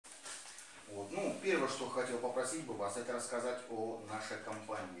первое, что хотел попросить бы вас, это рассказать о нашей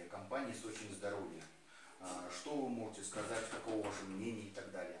компании, компании «Источник Здоровья». Что вы можете сказать, каково ваше мнение и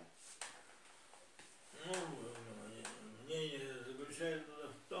так далее? Ну, мнение заключается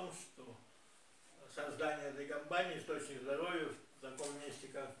в том, что создание этой компании «Источник Здоровья» в таком месте,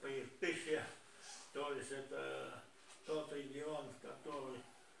 как Иртыше, то есть это тот регион, который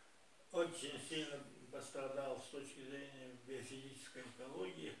очень сильно пострадал с точки зрения биофизической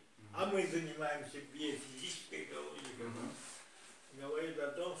экологии, а мы занимаемся биофизической экологией, говорит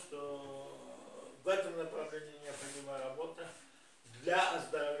о том, что в этом направлении необходима работа для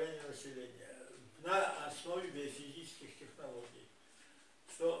оздоровления населения на основе биофизических технологий,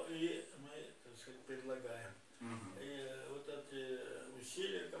 что и мы, так сказать, предлагаем. И вот эти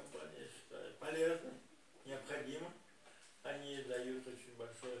усилия компании, я считаю, полезны, необходимы. Они дают очень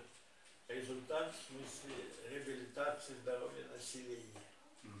большой результат в смысле реабилитации здоровья населения.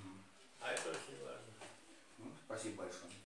 А это очень важно. Спасибо большое.